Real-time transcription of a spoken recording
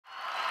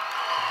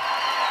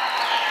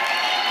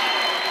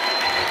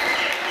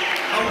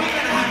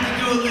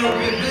a little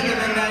bit better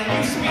than that.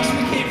 You speaks,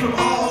 we came from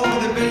all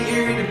over the Bay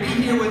Area to be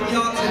here with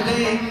y'all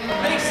today.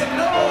 Make some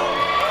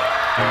noise!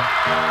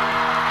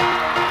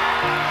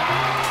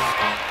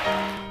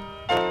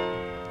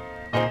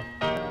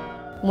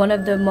 One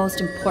of the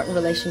most important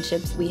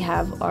relationships we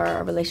have are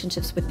our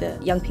relationships with the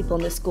young people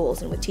in the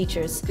schools and with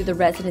teachers through the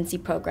Residency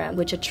Program,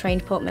 which a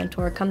trained poet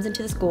mentor comes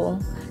into the school,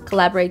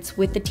 collaborates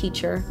with the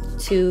teacher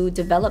to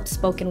develop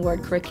spoken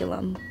word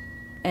curriculum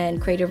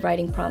and creative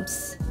writing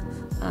prompts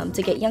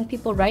to get young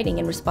people writing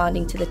and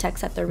responding to the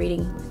text that they're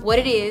reading. What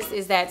it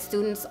is that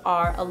students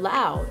are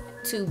allowed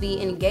to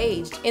be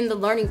engaged in the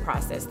learning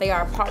process. They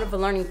are a part of the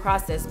learning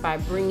process by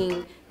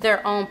bringing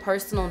their own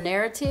personal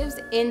narratives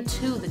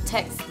into the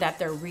text that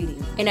they're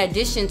reading. In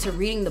addition to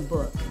reading the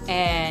book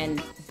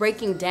and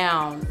breaking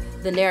down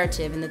the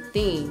narrative and the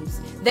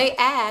themes, they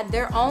add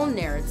their own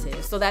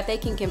narrative so that they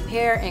can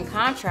compare and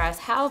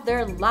contrast how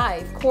their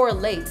life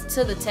correlates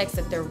to the text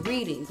that they're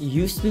reading.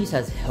 Youth Speaks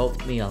has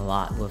helped me a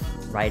lot with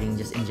writing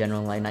just in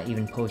general, like not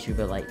even poetry,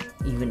 but like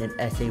even in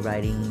essay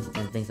writing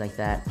and things like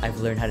that. I've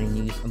learned how to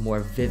use a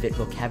more vivid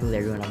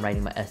vocabulary when I'm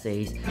writing my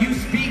essays.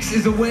 Youth Speaks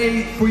is a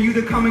way for you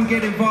to come and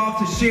get involved,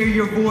 to share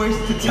your voice,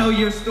 to tell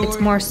your story. It's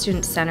more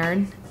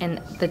student-centered, and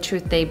the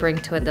truth they bring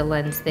to it, the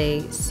lens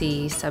they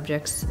see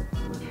subjects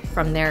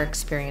from their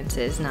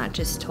experiences, not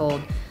just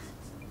told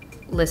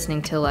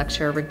listening to a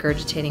lecture,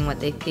 regurgitating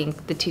what they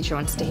think the teacher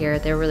wants to hear.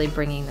 They're really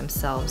bringing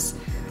themselves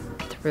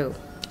through.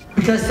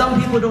 Because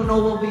some people don't know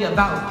what we're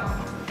about.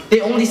 They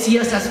only see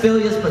us as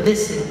failures, but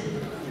listen,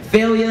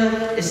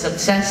 failure is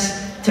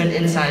success turned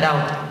inside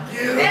out.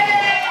 Yeah.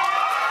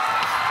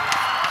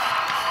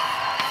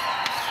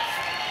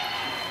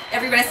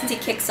 Every residency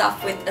kicks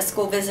off with a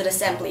school visit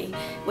assembly,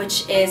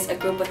 which is a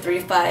group of 3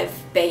 to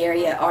 5 Bay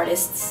Area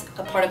artists,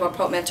 a part of our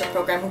Poet Mentor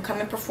program, who come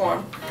and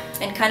perform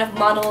and kind of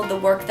model the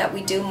work that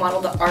we do, model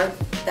the art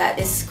that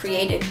is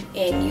created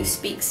in Youth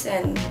Speaks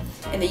and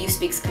in the Youth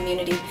Speaks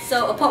community.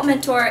 So a Poet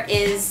Mentor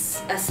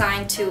is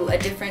assigned to a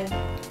different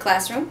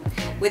classroom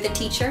with a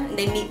teacher, and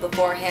they meet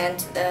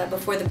beforehand,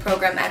 before the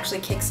program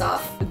actually kicks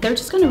off. They're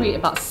just going to read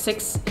about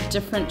 6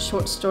 different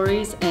short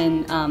stories,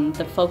 and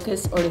the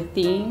focus or the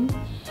theme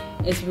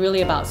is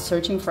really about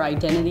searching for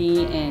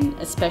identity, and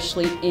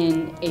especially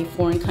in a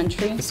foreign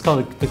country. It's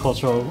called the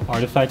Cultural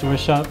Artifact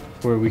Workshop,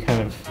 where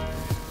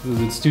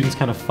the students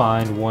kind of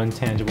find one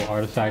tangible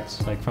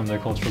artifact like from their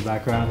cultural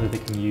background that they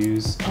can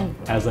use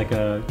as like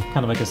a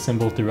kind of like a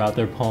symbol throughout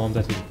their poems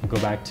that they can go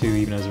back to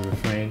even as a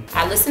refrain.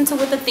 I listen to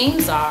what the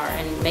themes are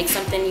and make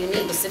something unique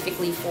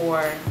specifically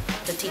for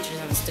the teachers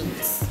and the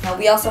students.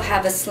 We also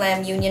have a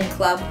Slam Union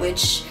Club,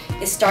 which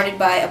is started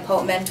by a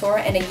Poet Mentor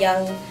and a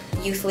young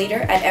youth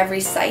leader at every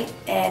site,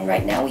 and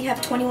right now we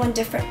have 21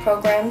 different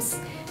programs,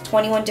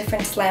 21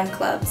 different slam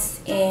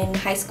clubs in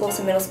high schools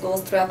and middle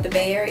schools throughout the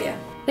Bay Area.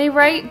 They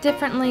write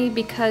differently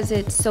because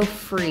it's so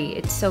free.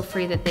 It's so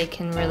free that they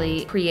can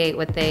really create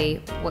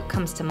what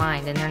comes to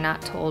mind, and they're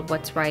not told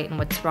what's right and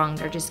what's wrong.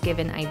 They're just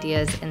given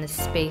ideas and the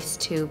space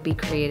to be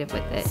creative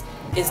with it.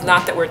 It's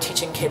not that we're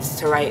teaching kids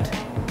to write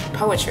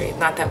poetry,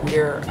 not that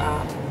we're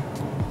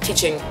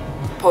teaching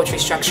poetry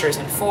structures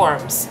and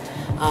forms,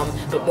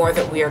 but more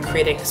that we are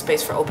creating a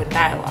space for open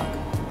dialogue,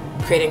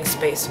 creating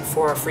space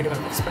for freedom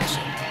of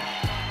expression.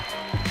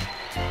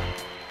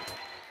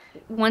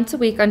 Once a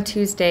week on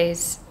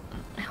Tuesdays,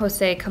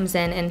 José comes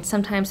in, and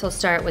sometimes he'll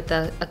start with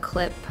a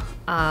clip,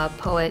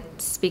 poet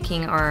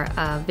speaking, or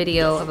a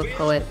video of a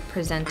poet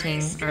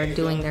presenting or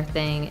doing their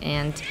thing,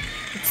 and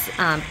it's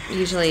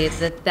usually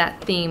that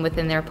theme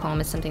within their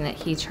poem is something that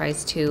he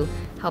tries to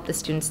help the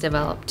students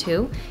develop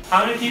too.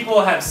 How many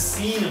people have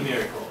seen a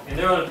miracle, in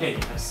their own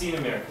opinion, have seen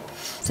a miracle?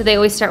 So they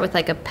always start with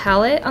like a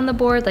palette on the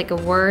board, like a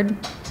word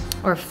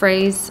or a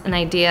phrase, an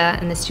idea,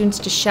 and the students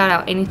just shout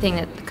out anything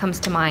that comes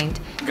to mind.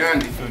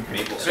 Gandhi.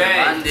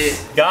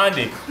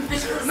 Gandhi.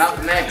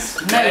 Malcolm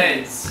X.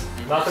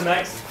 Meds. Malcolm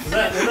X? Was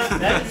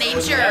that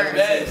Nature.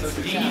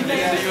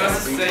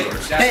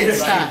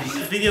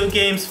 Video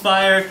games,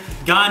 fire,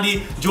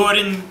 Gandhi,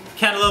 Jordan,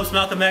 cantaloupes,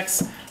 Malcolm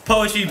X,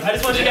 poetry. I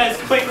just want you guys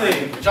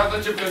quickly.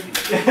 Chocolate chip cookie.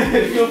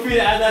 Feel free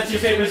to add that to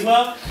your paper as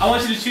well. I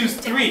want you to choose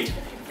 3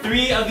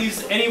 of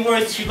these, any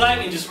words that you like,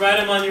 and just write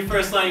them on your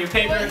first line of your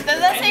paper. Does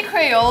that say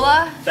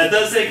Crayola? That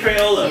does say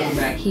Crayola.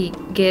 Yeah. He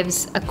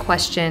gives a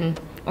question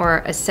or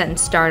a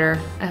sentence starter,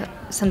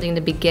 something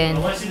to begin. I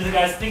want you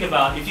guys to think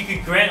about, if you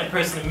could grant a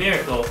person a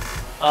miracle,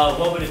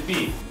 what would it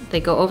be? They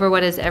go over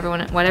what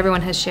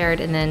everyone has shared,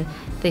 and then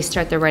they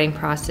start their writing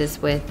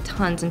process with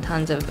tons and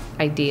tons of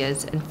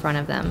ideas in front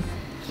of them.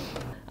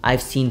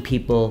 I've seen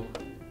people,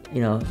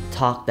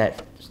 talk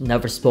that's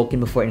never spoken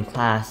before in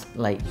class,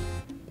 like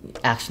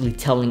actually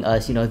telling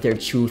us, their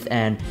truth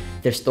and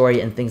their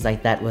story and things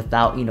like that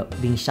without,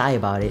 being shy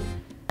about it.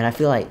 And I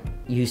feel like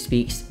Youth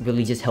Speaks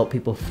really just help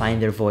people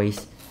find their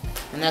voice.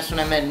 And that's when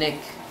I met Nick.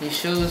 He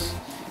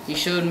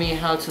showed me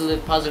how to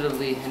live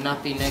positively and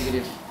not be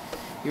negative.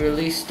 He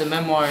released the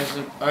memoirs,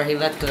 or he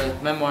let the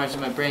memoirs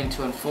in my brain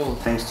to unfold.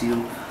 Thanks to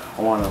you,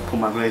 I want to put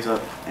my grades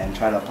up and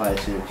try to apply it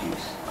to your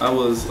piece. I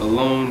was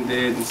alone,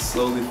 dead, and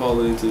slowly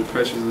falling into the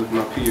pressures of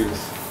my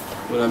peers.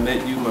 When I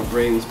met you, my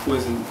brain was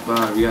poisoned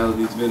by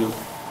reality's venom,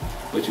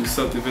 but you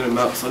sucked the venom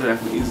out so that I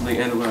can easily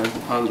analyze the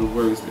positive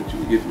words that you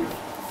would give me.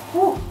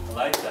 I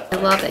like that. I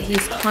love that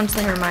he's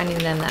constantly reminding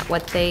them that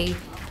what they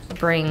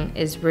bring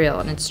is real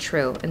and it's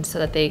true, and so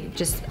that they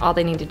just, all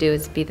they need to do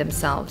is be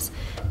themselves.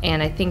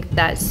 And I think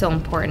that's so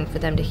important for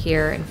them to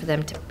hear and for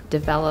them to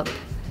develop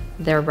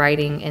their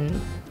writing and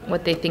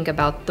what they think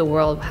about the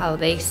world, how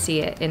they see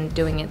it, and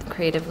doing it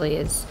creatively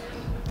is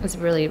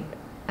really,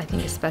 I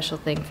think, a special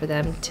thing for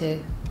them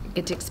to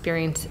get to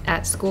experience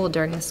at school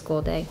during the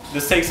school day.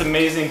 This takes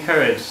amazing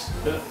courage.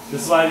 This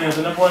is why, you know,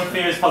 the #1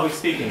 fear is public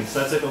speaking,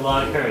 so that took a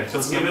lot of courage. So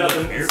let's give it up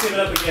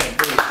again,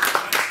 please.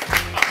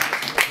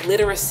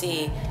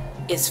 Literacy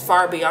is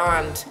far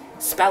beyond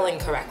spelling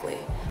correctly,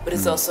 but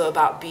it's also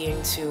about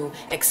being to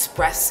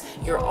express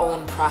your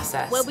own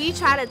process. What we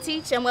try to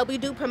teach and what we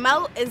do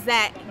promote is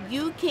that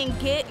you can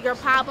get your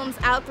problems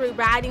out through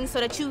writing so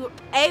that you're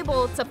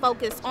able to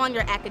focus on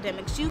your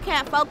academics. You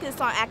can't focus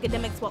on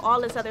academics with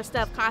all this other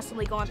stuff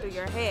constantly going through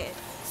your head.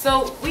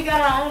 So we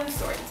got our own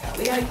story to tell.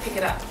 We gotta pick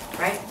it up,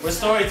 right? We're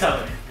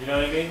storytelling, you know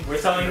what I mean?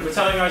 We're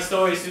telling our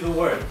stories through the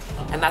word.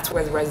 And that's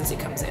where the residency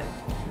comes in,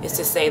 is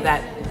to say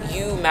that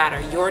you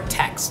matter, your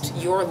text,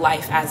 your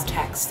life as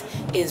text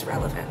is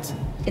relevant.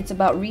 It's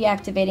about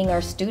reactivating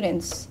our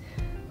students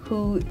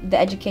who the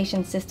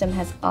education system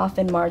has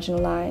often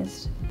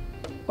marginalized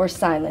or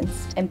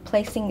silenced, and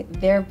placing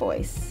their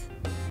voice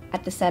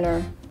at the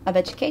center of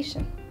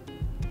education.